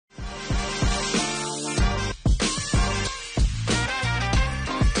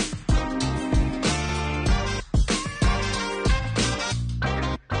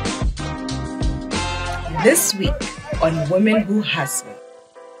This week on Women Who Hustle,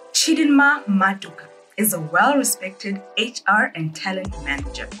 Chidinma Maduka is a well-respected HR and talent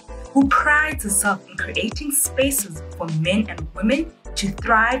manager who prides herself in creating spaces for men and women to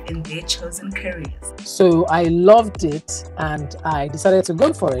thrive in their chosen careers. So I loved it and I decided to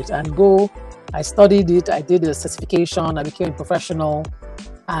go for it I studied it, I did a certification, I became a professional,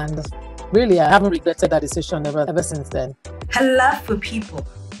 and really I haven't regretted that decision ever since then. Her love for people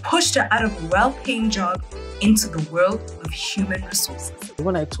pushed her out of a well-paying job into the world of human resources.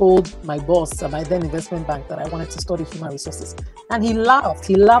 When I told my boss at my then investment bank that I wanted to study human resources, and he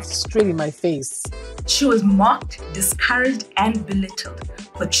laughed straight in my face. She was mocked, discouraged, and belittled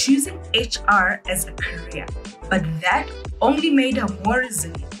for choosing HR as a career, but that only made her more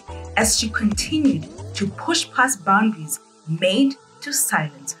resilient as she continued to push past boundaries made to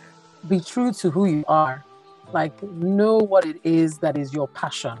silence her. Be true to who you are. Like, know what it is that is your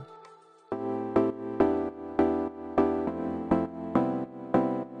passion.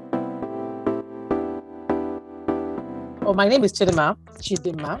 Oh, my name is Chidinma,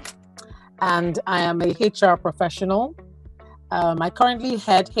 and I am a HR professional. I currently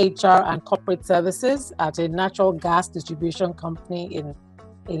head HR and corporate services at a natural gas distribution company in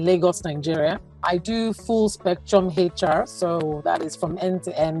Lagos, Nigeria. I do full spectrum HR, so that is from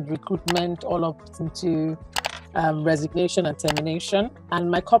end-to-end recruitment all up into resignation and termination. And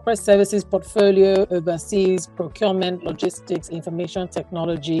my corporate services portfolio oversees procurement, logistics, information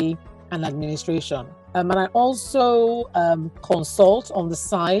technology, and administration. And I also consult on the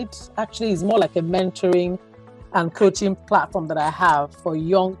side. Actually, it's more like a mentoring and coaching platform that I have for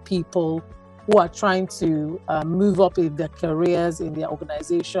young people who are trying to move up in their careers, in their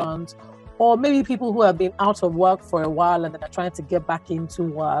organizations, or maybe people who have been out of work for a while and then are trying to get back into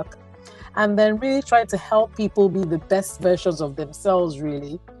work. And then really try to help people be the best versions of themselves,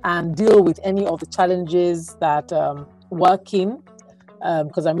 really, and deal with any of the challenges that working,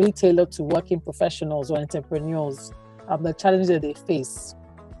 because I'm really tailored to working professionals or entrepreneurs, the challenges that they face.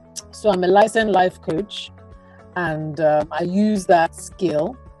 So I'm a licensed life coach, and I use that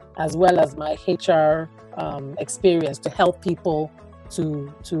skill as well as my HR experience to help people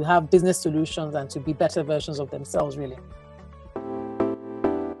to have business solutions and to be better versions of themselves, really.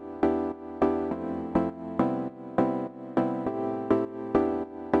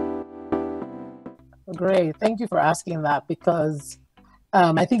 Great. Thank you for asking that, because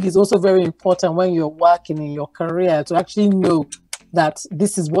I think it's also very important when you're working in your career to actually know that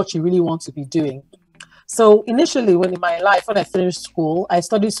this is what you really want to be doing. So initially, in my life, when I finished school, I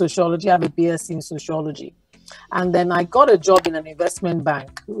studied sociology. I have a BSc in sociology. And then I got a job in an investment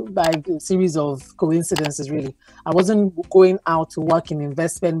bank by a series of coincidences, really. I wasn't going out to work in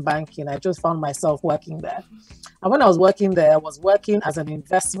investment banking. I just found myself working there. And when I was working there, I was working as an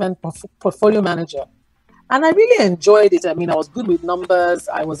investment portfolio manager. And I really enjoyed it. I mean, I was good with numbers.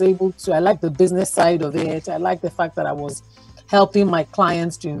 I liked the business side of it. I liked the fact that I was helping my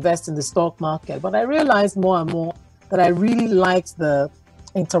clients to invest in the stock market. But I realized more and more that I really liked the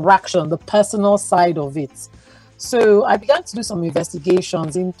interaction, the personal side of it. So I began to do some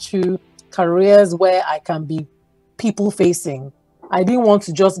investigations into careers where I can be people-facing. I didn't want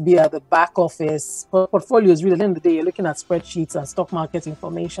to just be at the back office. Portfolios, really, at the end of the day, you're looking at spreadsheets and stock market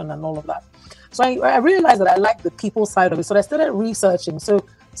information and all of that. So I realized that I like the people side of it. So I started researching. So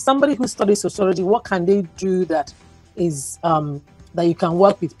somebody who studies sociology, what can they do that is that you can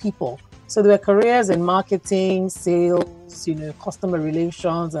work with people? So there were careers in marketing, sales, customer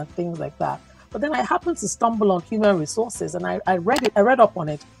relations and things like that. But then I happened to stumble on human resources, and I read up on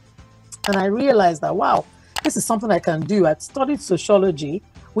it, and I realized that, wow, this is something I can do. I'd studied sociology,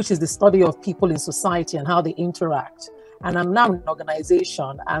 which is the study of people in society and how they interact. And I'm now in an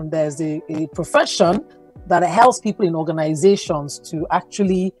organization, and there's a profession that helps people in organizations to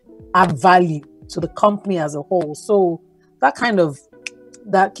actually add value to the company as a whole. So that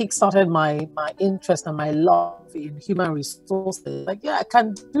kickstarted my interest and my love in human resources. Like, yeah, I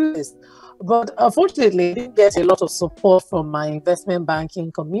can do this. But unfortunately, I didn't get a lot of support from my investment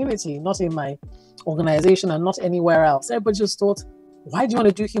banking community, not in my organization and not anywhere else. Everybody just thought, why do you want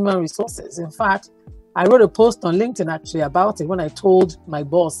to do human resources? In fact, I wrote a post on LinkedIn actually about it when I told my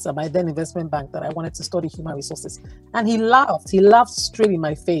boss at my then investment bank that I wanted to study human resources. And he laughed straight in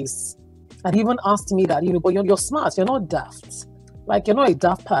my face. And he even asked me that, but you're smart, you're not daft. Like, you're not a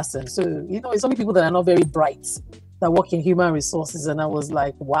daft person. So, it's only people that are not very bright that work in human resources. And I was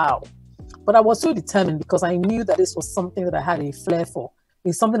like, wow. But I was so determined because I knew that this was something that I had a flair for.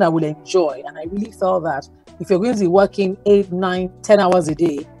 It's something I would enjoy. And I really felt that if you're going to be working 8, 9, 10 hours a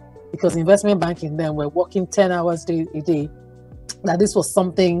day, because investment banking then we're working 10 hours a day, that this was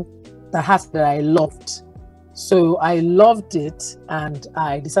something that I loved. So I loved it and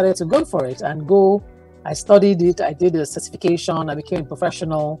I decided to go for it and go. I studied it, I did a certification, I became a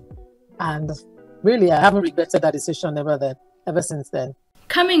professional, and really I haven't regretted that decision ever since then.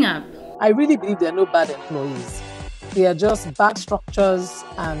 Coming up, I really believe there are no bad employees. They are just bad structures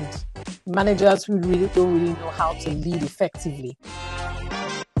and managers who really don't really know how to lead effectively.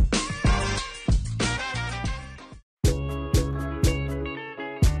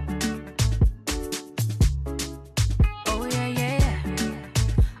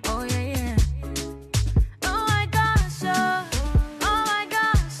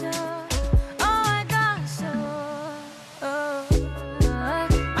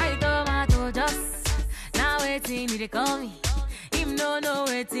 They call me. Him no know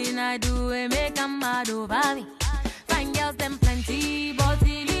wetin I do, we make him mad over me. Fine girls them plenty, but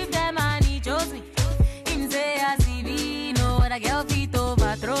he leave them and he chose me. Him say I see me, no other girl fit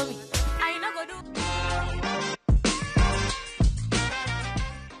overthrow me. I no go do.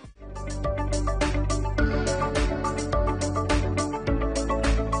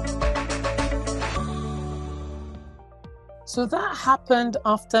 So that happened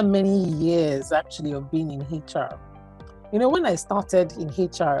after many years actually of being in HR. You know, when I started in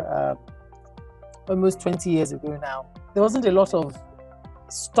HR almost 20 years ago now, there wasn't a lot of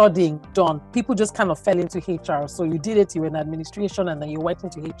studying done. People just kind of fell into HR. So you did it, you were in administration, and then you went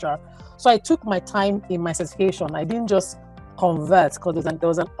into HR. So I took my time in my certification. I didn't just convert because there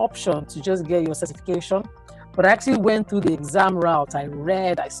was an option to just get your certification. But I actually went through the exam route. I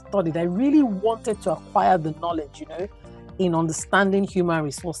read, I studied. I really wanted to acquire the knowledge, you know, in understanding human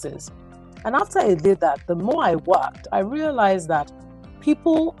resources. And after I did that, the more I worked, I realized that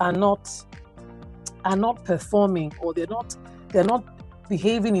people are not performing, or they're not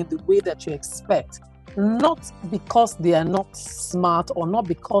behaving in the way that you expect, not because they are not smart or not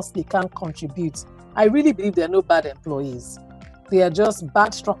because they can't contribute. I really believe there are no bad employees. They are just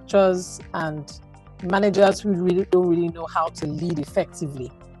bad structures and managers who really don't really know how to lead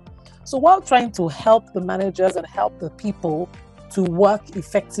effectively. So while trying to help the managers and help the people to work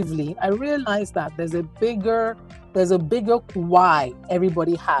effectively, I realized that there's a bigger why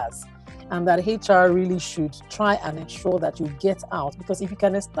everybody has, and that HR really should try and ensure that you get out. Because if you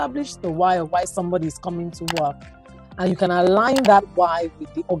can establish the why of why somebody is coming to work, and you can align that why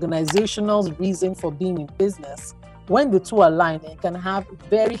with the organizational reason for being in business, when the two align, you can have a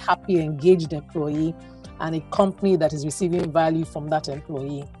very happy, engaged employee and a company that is receiving value from that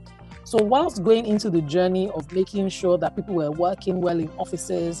employee. So whilst going into the journey of making sure that people were working well in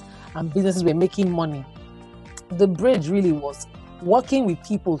offices and businesses were making money, the bridge really was working with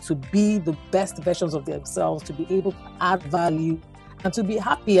people to be the best versions of themselves, to be able to add value and to be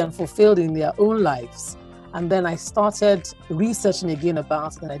happy and fulfilled in their own lives. And then I started researching again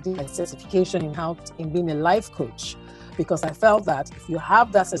about it, and I did my certification in being a life coach, because I felt that if you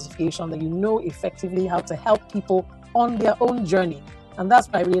have that certification, then you know effectively how to help people on their own journey. And that's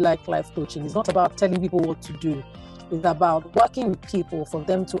why I really like life coaching. It's not about telling people what to do. It's about working with people for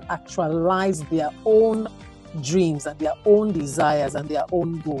them to actualize their own dreams and their own desires and their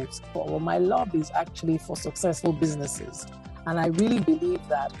own goals. Well, my love is actually for successful businesses. And I really believe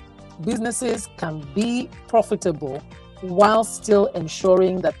that businesses can be profitable while still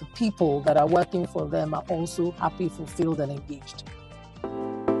ensuring that the people that are working for them are also happy, fulfilled, and engaged.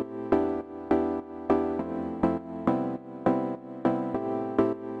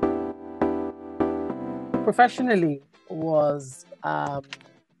 Professionally was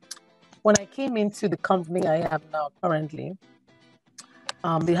when I came into the company I have now currently.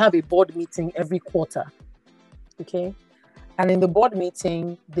 They have a board meeting every quarter, okay? And in the board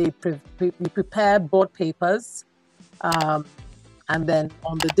meeting, we prepare board papers, and then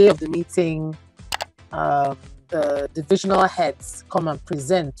on the day of the meeting, the divisional heads come and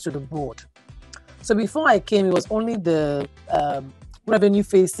present to the board. So before I came, it was only the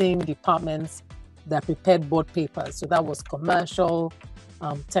revenue-facing departments that prepared board papers. So that was commercial,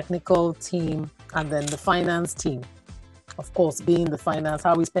 technical team, and then the finance team. Of course, being the finance,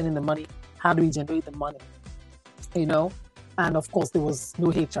 how are we spending the money? How do we generate the money? You know? And of course, there was no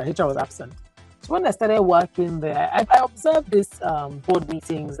HR. HR was absent. So when I started working there, I observed these board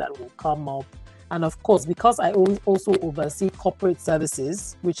meetings that will come up. And of course, because I also oversee corporate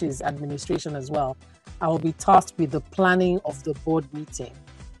services, which is administration as well, I will be tasked with the planning of the board meeting.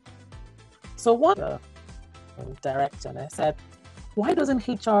 So one director, and I said, why doesn't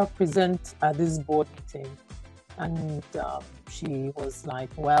HR present at this board meeting? And she was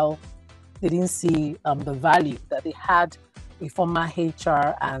like, well, they didn't see the value that they had a former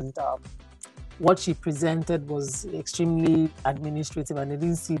HR and what she presented was extremely administrative and they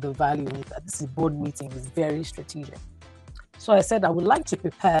didn't see the value in it. This board meeting is very strategic. So I said, I would like to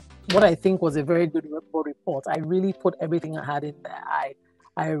prepare what I think was a very good board report. I really put everything I had in there.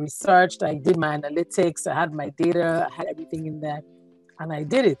 I researched, I did my analytics, I had my data, I had everything in there, and I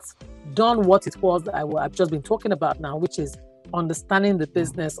did it. Done what it was that I've just been talking about now, which is understanding the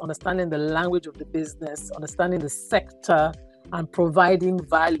business, understanding the language of the business, understanding the sector, and providing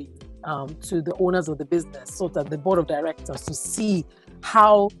value to the owners of the business, so that the board of directors to see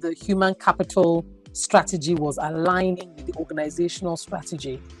how the human capital strategy was aligning with the organizational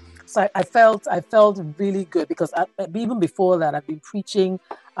strategy. So I felt really good because even before that, I've been preaching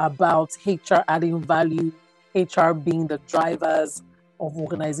about HR adding value, HR being the drivers of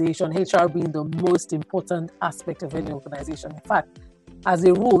organization, HR being the most important aspect of any organization. In fact, as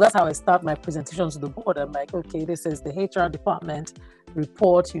a rule, that's how I start my presentations to the board. I'm like, okay, this is the HR department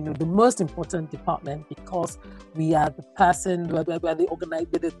report, the most important department, because we are the person, we're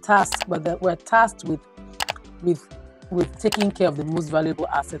tasked with taking care of the most valuable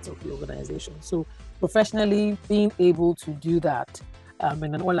assets of the organization. So professionally, being able to do that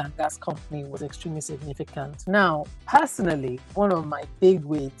in an oil and gas company was extremely significant. Now, personally, one of my big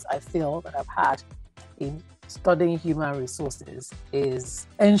wins I feel that I've had in studying human resources is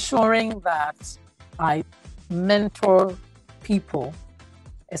ensuring that I mentor people,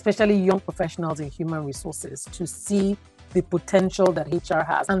 especially young professionals in human resources, to see the potential that HR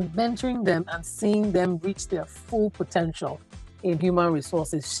has, and mentoring them and seeing them reach their full potential in human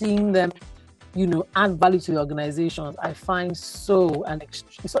resources, seeing them, add value to the organizations. I find such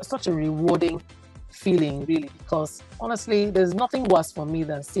a rewarding feeling, really, because honestly, there's nothing worse for me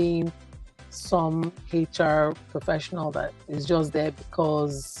than seeing some HR professional that is just there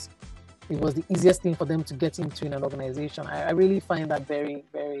because it was the easiest thing for them to get into in an organization. I really find that very,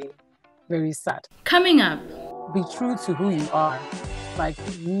 very, very sad. Coming up, be true to who you are. Like,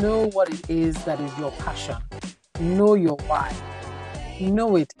 know what it is that is your passion. Know your why.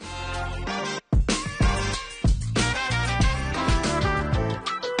 Know it.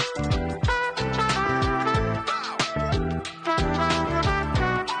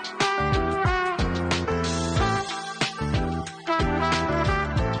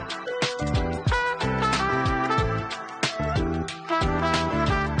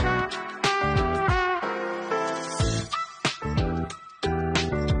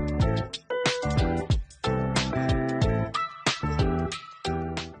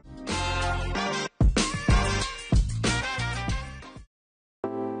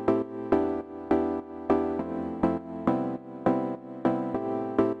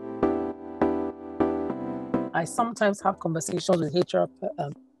 I sometimes have conversations with HR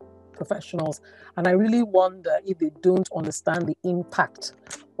professionals, and I really wonder if they don't understand the impact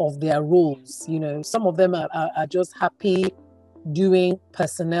of their roles. Some of them are just happy doing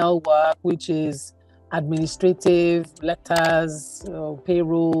personnel work, which is administrative, letters,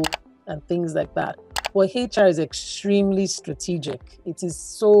 payroll, and things like that. Well, HR is extremely strategic. It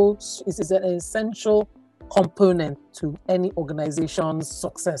is an essential component to any organization's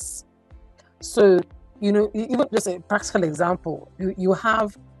success. So, even just a practical example, you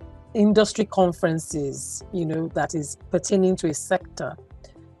have industry conferences, that is pertaining to a sector.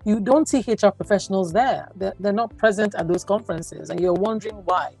 You don't see HR professionals there. They're not present at those conferences, and you're wondering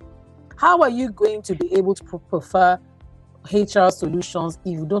why. How are you going to be able to prefer HR solutions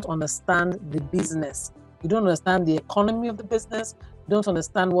if you don't understand the business? You don't understand the economy of the business. You don't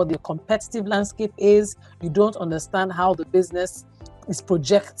understand what the competitive landscape is. You don't understand how the business is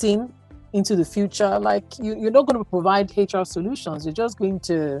projecting into the future. Like, you're not going to provide HR solutions. You're just going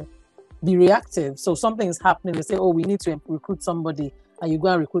to be reactive. So something is happening. They say, oh, we need to recruit somebody, and you go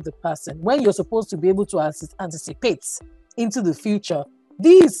and recruit the person. When you're supposed to be able to anticipate into the future,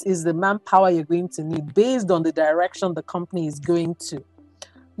 this is the manpower you're going to need based on the direction the company is going to.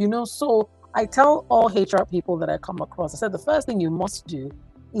 So I tell all HR people that I come across, I said, the first thing you must do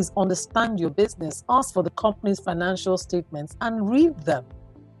is understand your business. Ask for the company's financial statements and read them.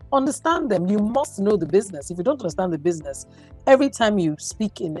 Understand them. You must know the business. If you don't understand the business, every time you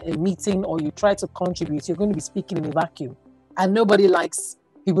speak in a meeting or you try to contribute, you're going to be speaking in a vacuum. And nobody likes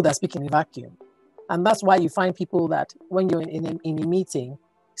people that speak in a vacuum. And that's why you find people that when you're in a meeting,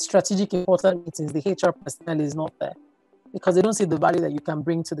 strategic important meetings, the HR personnel is not there because they don't see the value that you can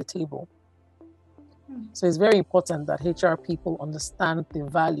bring to the table. So it's very important that HR people understand the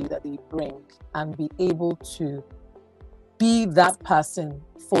value that they bring and be able to be that person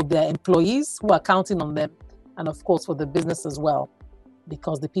for their employees who are counting on them, and of course for the business as well,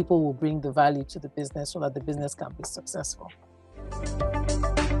 because the people will bring the value to the business so that the business can be successful.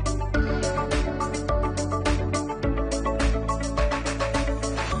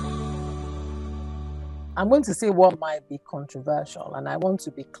 I'm going to say what might be controversial, and I want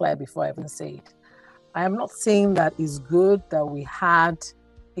to be clear before I even say it. I am not saying that it's good that we had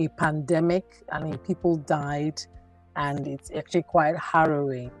a pandemic and people died, and it's actually quite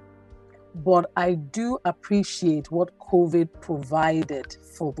harrowing. But I do appreciate what COVID provided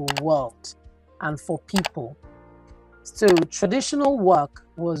for the world and for people. So traditional work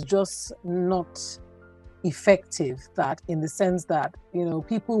was just not effective, that in the sense that,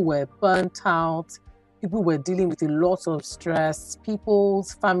 people were burnt out, people were dealing with a lot of stress,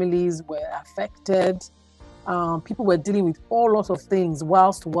 people's families were affected, people were dealing with all sorts of things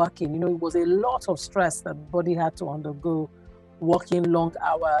whilst working. It was a lot of stress that the body had to undergo, working long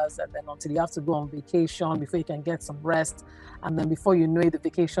hours, and then until you have to go on vacation before you can get some rest, and then before you know it, the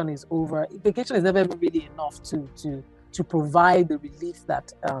vacation is over. Vacation is never really enough to provide the relief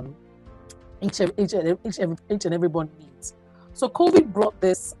that each and everyone needs. So COVID brought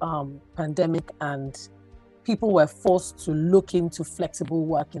this pandemic, and people were forced to look into flexible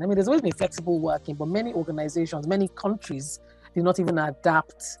working. I mean, there's always been flexible working, but many organizations, many countries did not even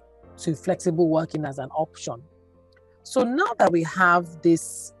adapt to flexible working as an option. So now that we have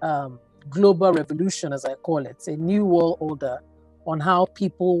this global revolution, as I call it, a new world order on how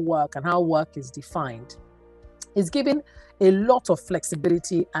people work and how work is defined, it's giving a lot of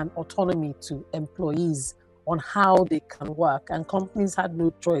flexibility and autonomy to employees on how they can work, and companies had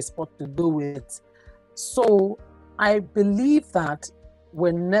no choice but to go with it. So I believe that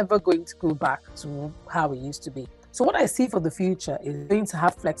we're never going to go back to how it used to be. So what I see for the future is going to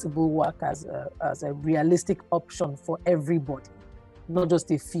have flexible work as a realistic option for everybody, not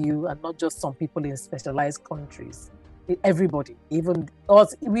just a few and not just some people in specialized countries. Everybody, even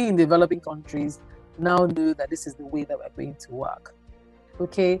us, we in developing countries, now know that this is the way that we're going to work.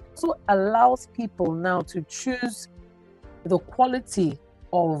 Okay, so allows people now to choose the quality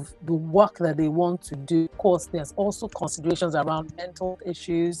of the work that they want to do. Of course, there's also considerations around mental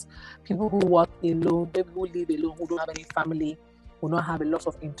issues, people who work alone, people who live alone, who don't have any family, who don't have a lot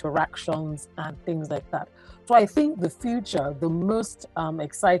of interactions and things like that. So I think the future, the most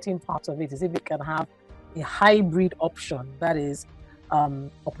exciting part of it is if we can have a hybrid option, that is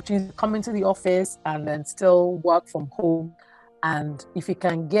opportunity to come into the office and then still work from home. And if the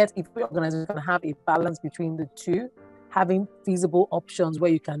organization can have a balance between the two, having feasible options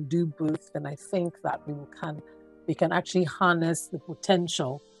where you can do both, then I think that we can actually harness the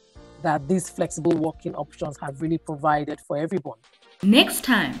potential that these flexible working options have really provided for everyone. Next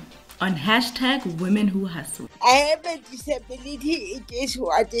time on #WomenInHR. I have a disability, it is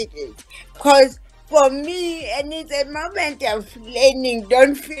what it is. Because for me, and it's a moment of learning,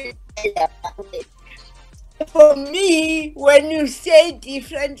 don't feel bad about it. For me, when you say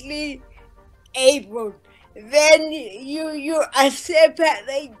differently able, then you are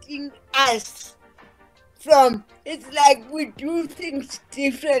separating us from, it's like we do things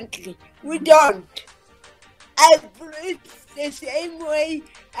differently. We don't. I breathe the same way,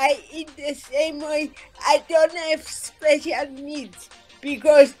 I eat the same way. I don't have special needs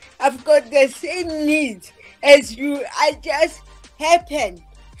because I've got the same needs as you. I just happen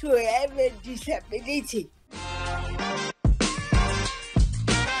to have a disability.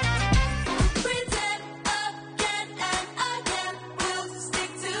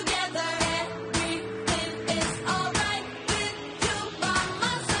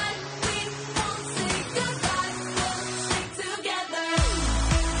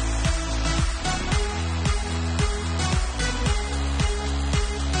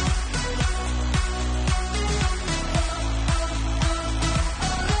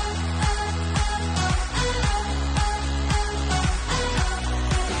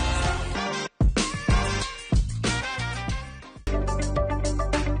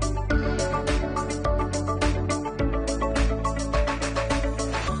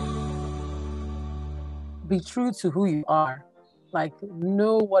 Be true to who you are. Like,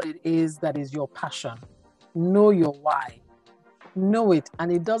 know what it is that is your passion. Know your why. Know it.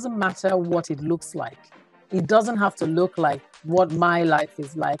 And it doesn't matter what it looks like. It doesn't have to look like what my life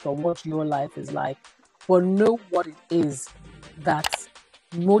is like or what your life is like. But know what it is that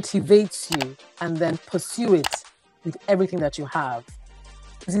motivates you and then pursue it with everything that you have.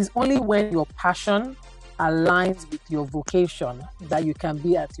 This is only when your passion aligns with your vocation that you can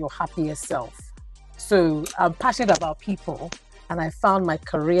be at your happiest self. So I'm passionate about people, and I found my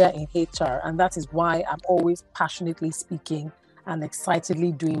career in HR, and that is why I'm always passionately speaking and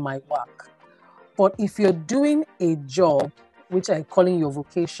excitedly doing my work. But if you're doing a job, which I'm calling your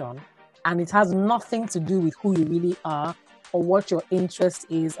vocation, and it has nothing to do with who you really are or what your interest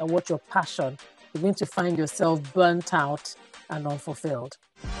is or what your passion, you're going to find yourself burnt out and unfulfilled.